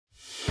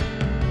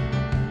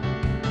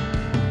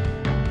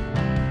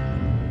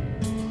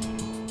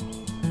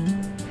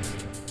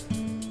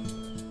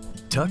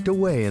Tucked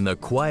away in the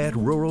quiet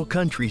rural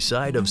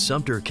countryside of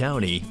Sumter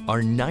County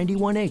are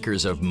 91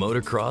 acres of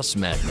motocross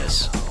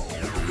madness.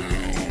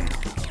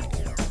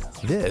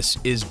 This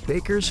is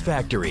Baker's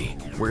Factory,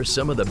 where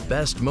some of the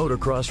best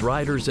motocross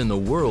riders in the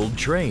world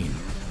train.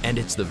 And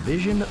it's the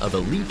vision of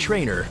elite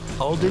trainer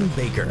Aldon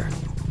Baker.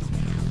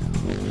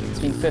 It's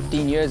been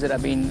 15 years that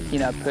I've been,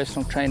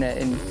 personal trainer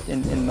in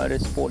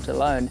motorsport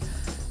alone.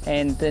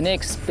 And the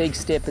next big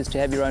step is to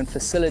have your own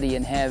facility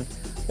and have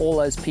all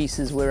those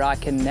pieces where I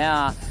can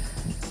now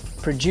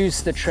produce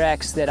the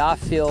tracks that I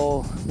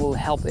feel will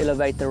help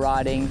elevate the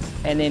riding,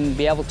 and then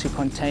be able to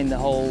contain the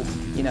whole,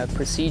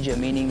 procedure,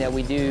 meaning that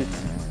we do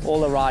all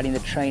the riding, the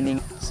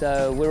training.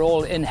 So we're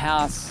all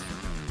in-house.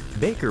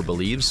 Baker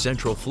believes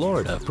Central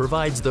Florida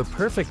provides the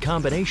perfect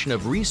combination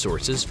of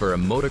resources for a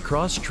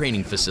motocross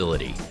training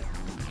facility.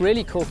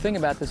 Really cool thing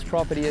about this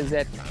property is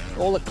that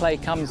all the clay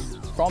comes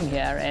from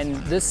here, and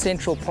this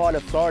central part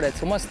of Florida,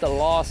 it's almost the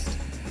last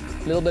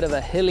little bit of a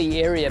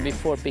hilly area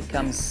before it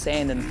becomes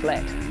sand and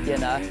flat,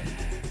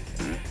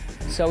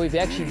 So we've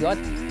actually got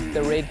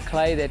the red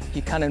clay that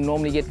you kind of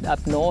normally get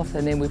up north,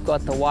 and then we've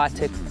got the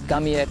whiter,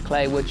 gummier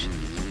clay, which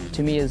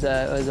to me is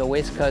a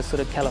West Coast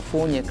sort of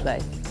California clay.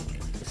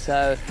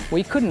 So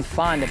we couldn't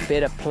find a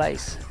better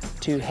place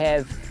to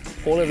have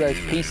all of those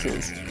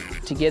pieces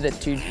together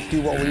to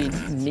do what we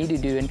need to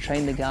do and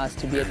train the guys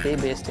to be at their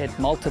best at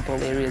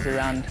multiple areas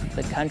around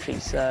the country.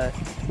 So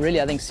really,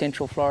 I think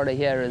Central Florida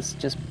here is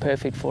just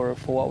perfect for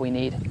what we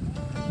need.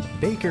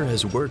 Baker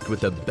has worked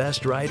with the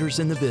best riders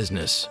in the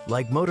business,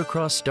 like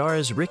motocross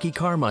stars Ricky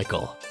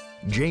Carmichael,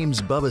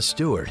 James Bubba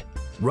Stewart,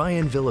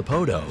 Ryan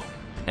Villopoto,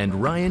 and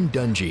Ryan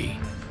Dungey.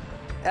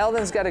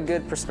 Aldon's got a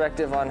good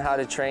perspective on how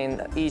to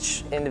train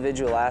each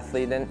individual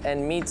athlete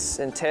and meets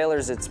and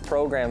tailors its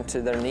program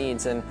to their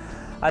needs. And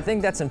I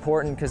think that's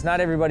important because not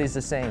everybody's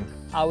the same.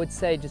 I would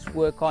say just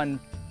work on,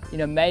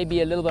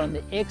 maybe a little bit on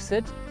the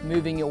exit,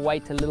 moving your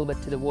weight a little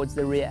bit towards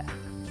the rear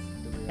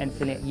and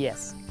feeling it,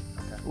 yes.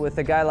 With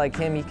a guy like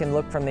him, he can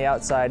look from the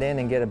outside in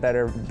and get a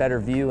better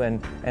view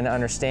and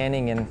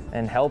understanding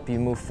and help you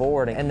move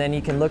forward. And then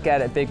you can look at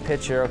it big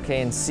picture,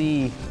 okay, and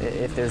see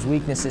if there's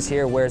weaknesses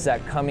here, where's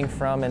that coming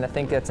from, and I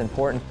think that's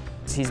important.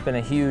 He's been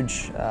a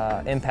huge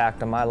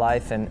impact on my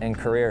life and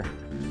career.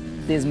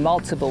 There's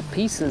multiple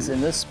pieces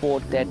in this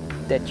sport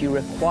that you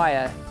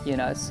require,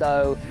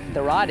 so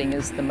the riding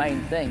is the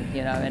main thing,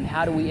 and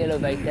how do we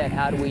elevate that?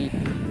 How do we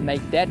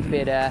make that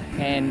better?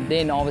 And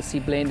then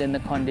obviously blend in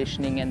the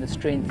conditioning and the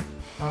strength.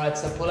 All right,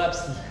 so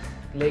pull-ups,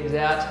 legs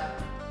out,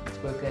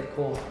 let's work that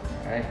core,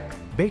 all right?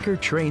 Baker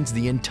trains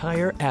the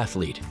entire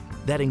athlete.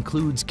 That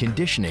includes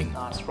conditioning.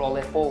 Nice, roll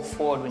that ball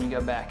forward when you go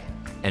back.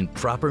 And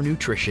proper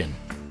nutrition.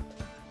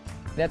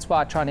 That's why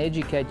I try and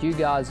educate you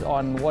guys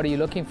on what are you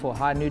looking for,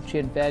 high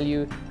nutrient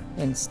value,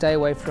 and stay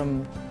away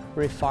from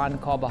refined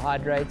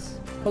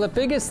carbohydrates. Well, the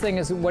biggest thing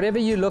is whatever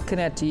you're looking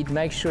at to eat,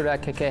 make sure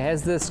that, okay,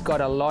 has this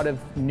got a lot of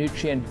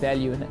nutrient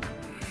value in it?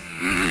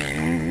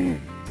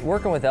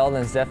 Working with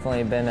Aldon's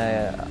definitely been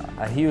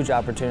a huge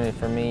opportunity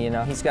for me.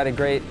 He's got a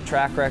great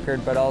track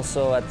record, but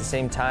also at the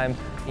same time,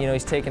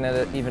 he's taken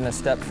it even a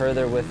step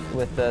further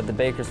with the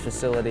Baker's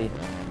facility.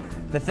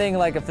 The thing,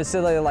 like a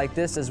facility like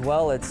this as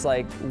well, it's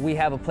like we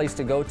have a place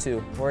to go to.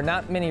 Where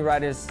not many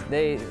riders,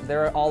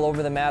 they're all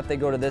over the map. They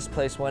go to this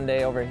place one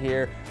day over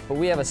here, but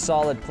we have a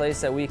solid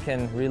place that we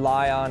can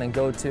rely on and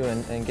go to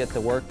and get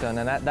the work done,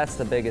 and that's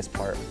the biggest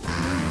part.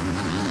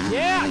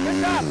 Yeah,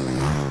 good job.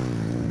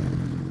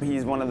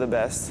 He's one of the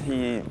best.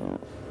 He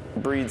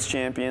breeds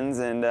champions,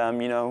 and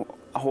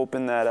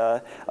hoping that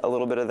a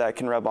little bit of that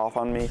can rub off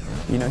on me.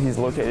 He's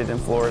located in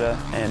Florida,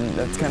 and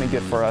that's kind of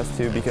good for us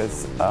too,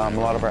 because a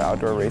lot of our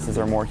outdoor races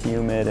are more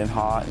humid and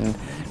hot,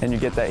 and you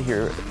get that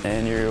here,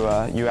 and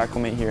you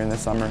acclimate here in the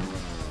summer.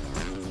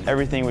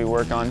 Everything we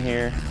work on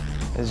here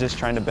is just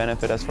trying to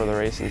benefit us for the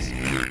races.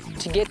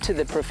 To get to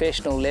the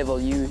professional level,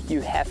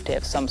 you have to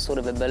have some sort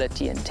of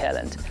ability and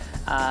talent.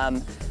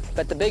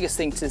 But the biggest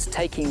thing is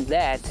taking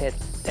that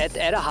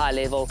at a high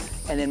level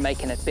and then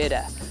making it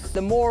better.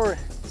 The more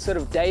sort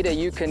of data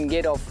you can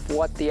get of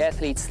what the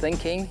athlete's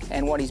thinking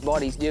and what his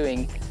body's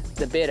doing,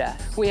 the better.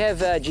 We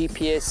have a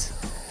GPS,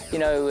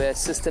 a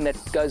system that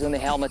goes on the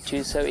helmet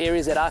too, so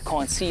areas that I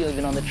can't see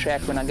even on the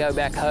track, when I go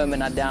back home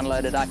and I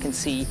download it, I can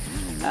see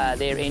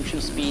their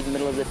entry speed,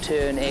 middle of the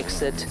turn,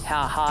 exit,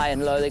 how high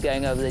and low they're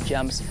going over the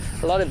jumps.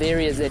 A lot of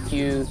areas that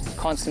you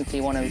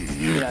constantly want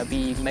to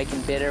be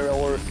making better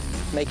or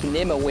making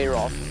them aware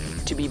of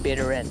to be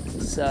better in.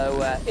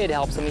 So it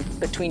helps. I mean,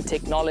 between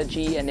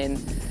technology and then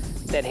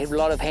that a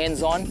lot of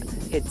hands-on,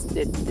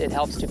 it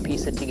helps to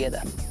piece it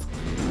together.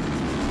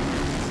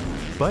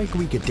 Bike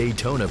Week at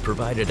Daytona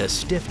provided a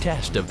stiff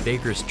test of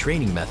Baker's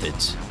training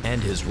methods,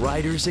 and his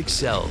riders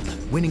excelled,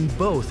 winning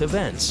both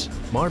events.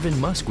 Marvin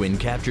Musquin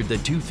captured the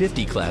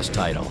 250 class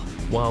title,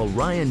 while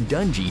Ryan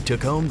Dungey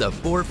took home the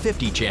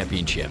 450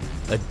 championship,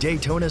 a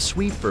Daytona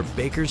sweep for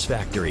Baker's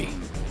Factory.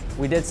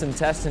 We did some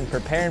testing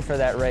preparing for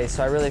that race,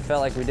 so I really felt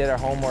like we did our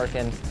homework,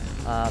 and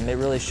it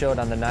really showed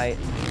on the night.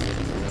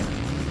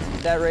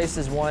 That race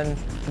is one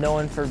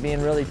known for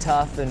being really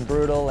tough and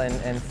brutal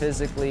and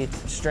physically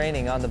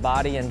straining on the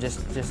body and just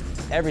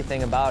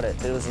everything about it.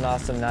 It was an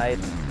awesome night.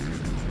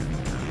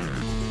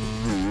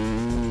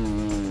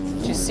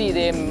 To see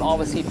them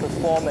obviously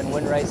perform and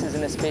win races,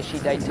 and especially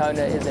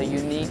Daytona is a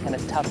unique and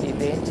a tough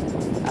event,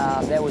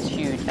 that was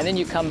huge. And then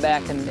you come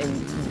back and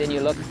then you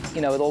look, you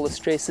know, with all the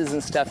stresses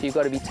and stuff you've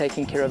got to be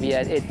taking care of,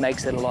 yeah, it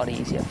makes it a lot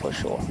easier for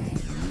sure.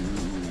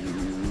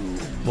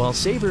 While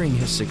savoring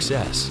his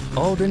success,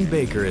 Aldon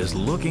Baker is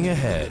looking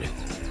ahead.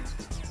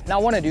 And I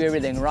want to do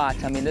everything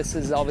right. I mean, this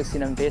is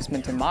obviously an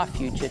investment in my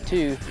future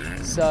too,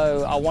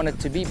 so I want it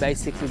to be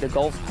basically the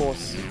golf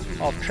course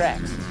of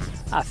tracks.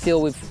 I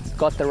feel we've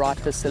got the right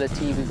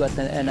facility, we've got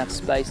enough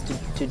space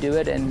to do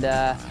it, and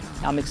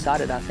I'm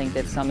excited. I think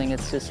that's something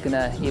that's just going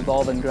to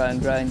evolve and grow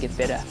and get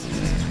better.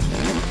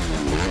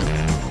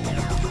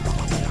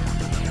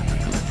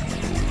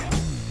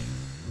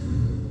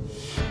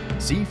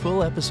 See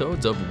full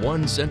episodes of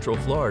One Central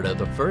Florida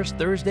the first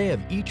Thursday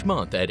of each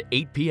month at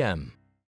 8 p.m.